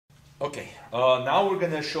Okay, now we're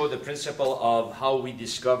going to show the principle of how we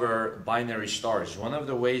discover binary stars. One of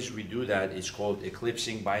the ways we do that is called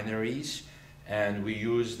eclipsing binaries, and we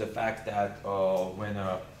use the fact that when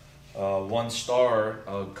one star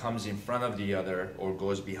comes in front of the other or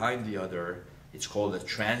goes behind the other, it's called a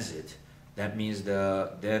transit. That means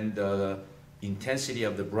then the intensity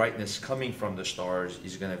of the brightness coming from the stars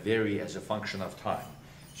is going to vary as a function of time.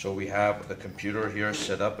 So we have the computer here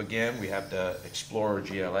set up again. We have the Explorer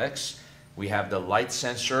GLX. We have the light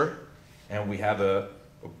sensor, and we have a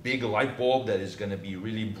big light bulb that is going to be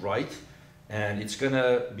really bright, and it's going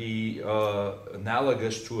to be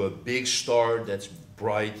analogous to a big star that's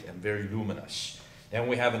bright and very luminous. Then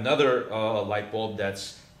we have another light bulb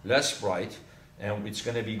that's less bright, and it's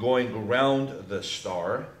going to be going around the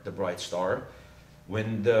star, the bright star.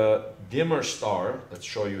 When the dimmer star, let's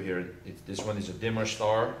show you here, this one is a dimmer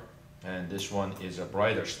star, and this one is a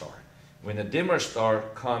brighter star. When a dimmer star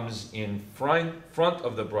comes in front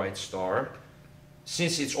of the bright star,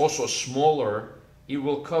 since it's also smaller, it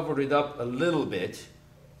will cover it up a little bit.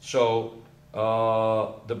 So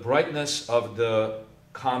the brightness of the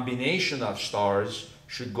combination of stars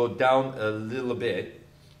should go down a little bit,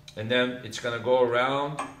 and then it's going to go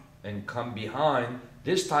around and come behind.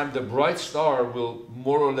 This time the bright star will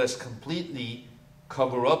more or less completely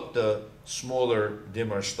cover up the smaller,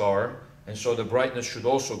 dimmer star, and so the brightness should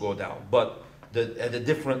also go down, but at a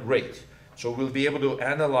different rate. So we'll be able to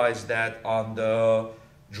analyze that on the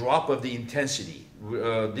drop of the intensity.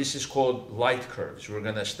 This is called light curves. We're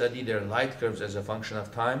going to study their light curves as a function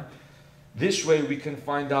of time. This way we can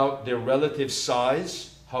find out their relative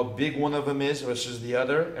size, how big one of them is versus the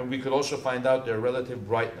other, and we could also find out their relative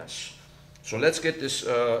brightness. So let's get this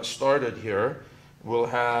started here. We'll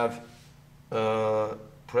have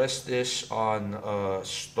press this on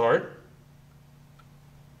start.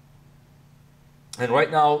 And right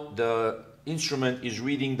now the instrument is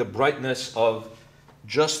reading the brightness of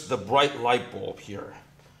just the bright light bulb here.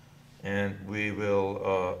 And we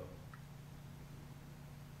will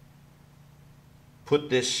put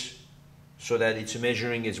this so that it's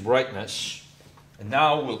measuring its brightness. And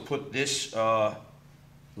now we'll put this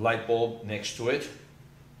light bulb next to it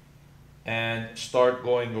and start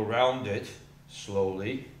going around it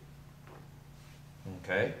slowly.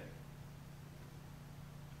 Okay.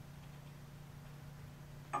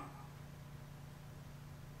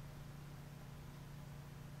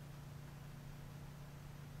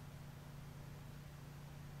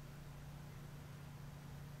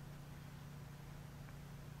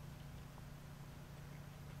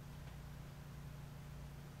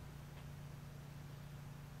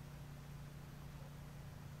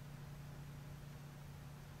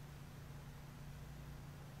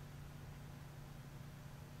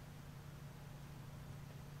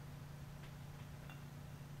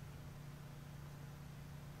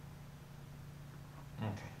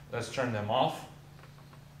 Let's turn them off.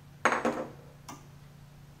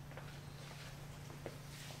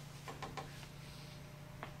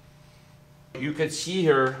 You can see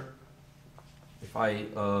here, if I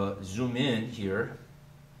zoom in here,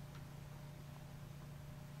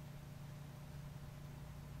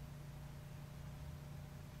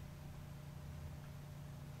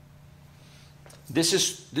 this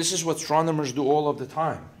is what astronomers do all of the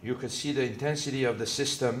time. You can see the intensity of the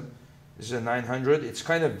system. This is a 900. It's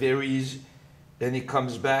kind of varies, then it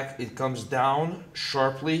comes back, it comes down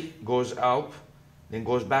sharply, goes up, then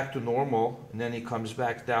goes back to normal, and then it comes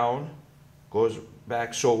back down, goes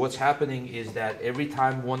back. So what's happening is that every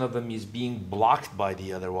time one of them is being blocked by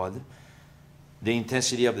the other one, the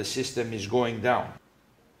intensity of the system is going down.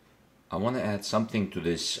 I want to add something to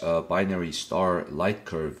this binary star light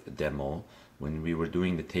curve demo. When we were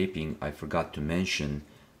doing the taping, I forgot to mention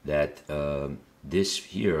that this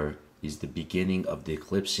here is the beginning of the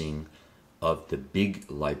eclipsing of the big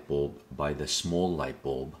light bulb by the small light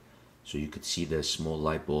bulb. So you could see the small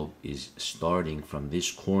light bulb is starting from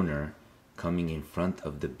this corner, coming in front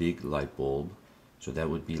of the big light bulb. So that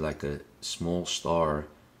would be like a small star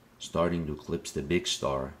starting to eclipse the big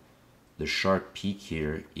star. The sharp peak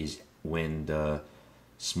here is when the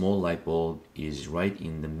small light bulb is right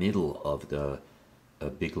in the middle of the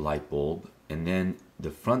big light bulb, and then the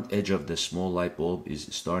front edge of the small light bulb is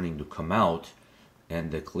starting to come out, and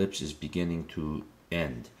the eclipse is beginning to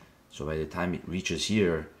end. So by the time it reaches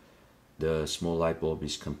here, the small light bulb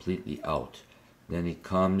is completely out. Then it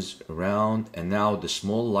comes around, and now the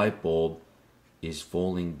small light bulb is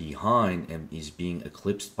falling behind and is being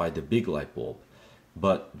eclipsed by the big light bulb.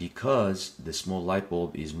 But because the small light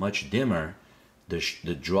bulb is much dimmer,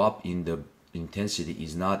 the drop in the intensity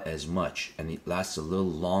is not as much, and it lasts a little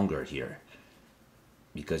longer here.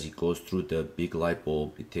 because it goes through the big light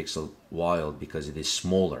bulb, it takes a while because it is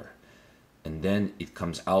smaller, and then it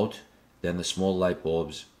comes out. Then the small light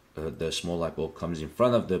bulb comes in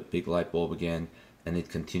front of the big light bulb again, and it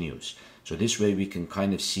continues. So this way we can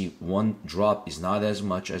kind of see one drop is not as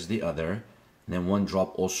much as the other, and then one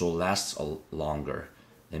drop also lasts longer.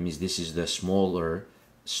 That means this is the smaller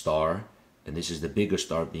star, and this is the bigger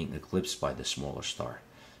star being eclipsed by the smaller star.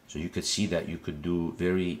 So you could see that you could do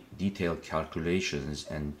very detailed calculations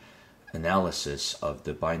and analysis of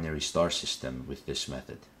the binary star system with this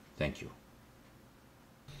method. Thank you.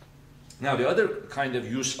 Now the other kind of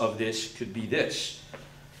use of this could be this.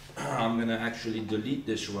 I'm going to actually delete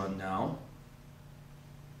this one now.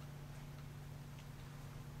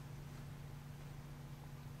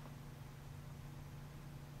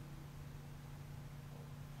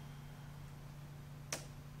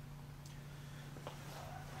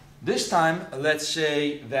 This time, let's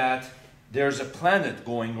say that there's a planet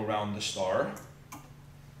going around the star.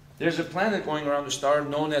 There's a planet going around the star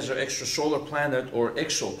known as an extrasolar planet or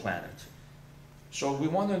exoplanet. So we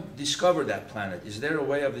want to discover that planet. Is there a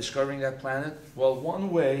way of discovering that planet? Well,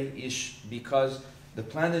 one way is because the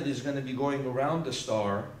planet is going to be going around the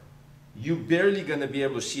star, you're barely going to be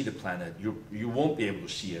able to see the planet. You won't be able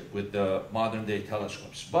to see it with the modern day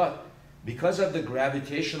telescopes. But because of the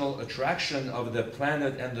gravitational attraction of the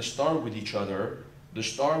planet and the star with each other, the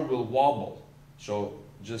star will wobble. So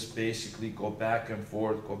just basically go back and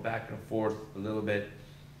forth a little bit.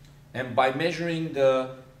 And by measuring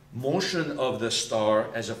the motion of the star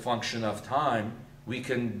as a function of time, we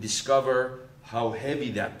can discover how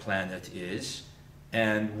heavy that planet is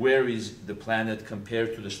and where is the planet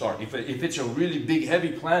compared to the star. If it's a really big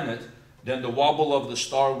heavy planet, then the wobble of the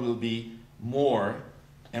star will be more,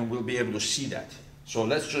 and we'll be able to see that. So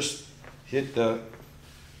let's just hit the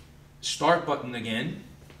start button again,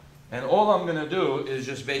 and all I'm going to do is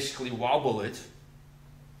just basically wobble it,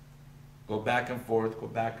 go back and forth, go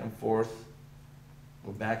back and forth,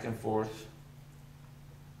 go back and forth.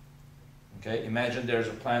 Okay, imagine there's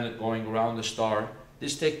a planet going around the star.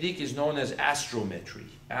 This technique is known as astrometry.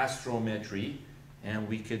 Astrometry, and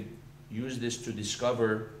we could use this to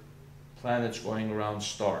discover planets going around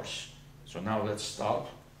stars. So now let's stop.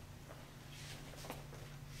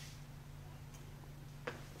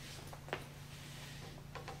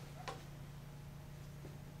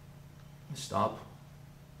 Stop.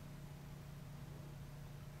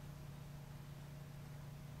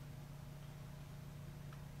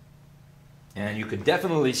 And you can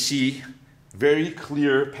definitely see very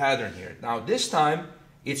clear pattern here. Now this time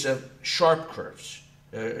it's a sharp curves.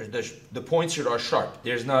 The points here are sharp.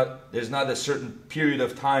 There's not a certain period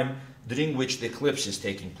of time during which the eclipse is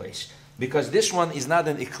taking place, because this one is not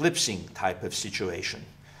an eclipsing type of situation.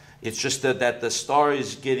 It's just that the star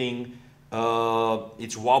is getting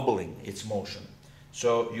it's wobbling its motion.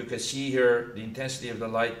 So you can see here the intensity of the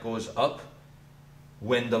light goes up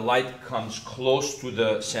when the light comes close to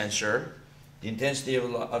the sensor. The intensity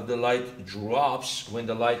of the light drops when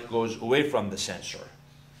the light goes away from the sensor.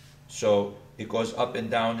 So it goes up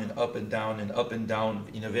and down and up and down and up and down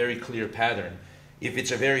in a very clear pattern. If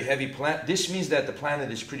it's a very heavy planet, this means that the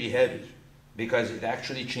planet is pretty heavy because it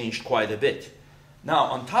actually changed quite a bit. Now,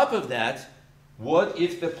 on top of that, what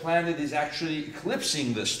if the planet is actually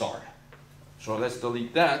eclipsing the star? So let's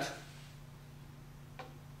delete that.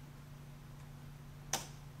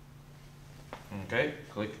 Okay,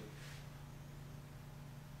 click.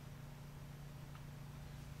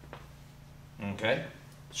 Okay,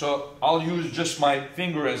 so I'll use just my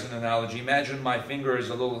finger as an analogy. Imagine my finger is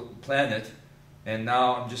a little planet, and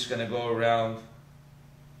now I'm just going to go around.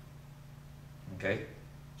 Okay,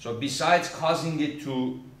 so besides causing it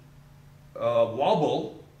to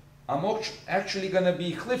wobble, I'm actually going to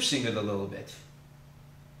be eclipsing it a little bit.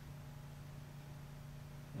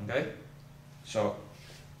 Okay, so,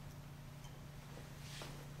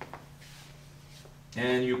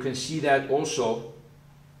 and you can see that also.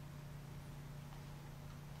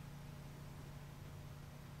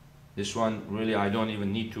 This one, really, I don't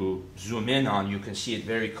even need to zoom in on. You can see it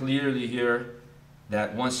very clearly here,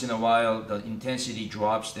 that once in a while the intensity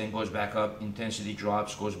drops, then goes back up, intensity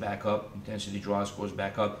drops, goes back up, intensity drops, goes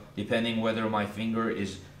back up, depending whether my finger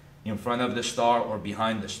is in front of the star or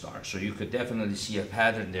behind the star. So you could definitely see a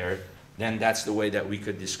pattern there. Then that's the way that we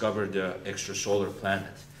could discover the extrasolar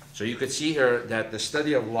planet. So you could see here that the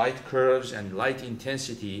study of light curves and light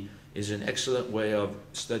intensity is an excellent way of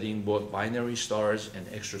studying both binary stars and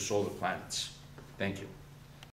extrasolar planets. Thank you.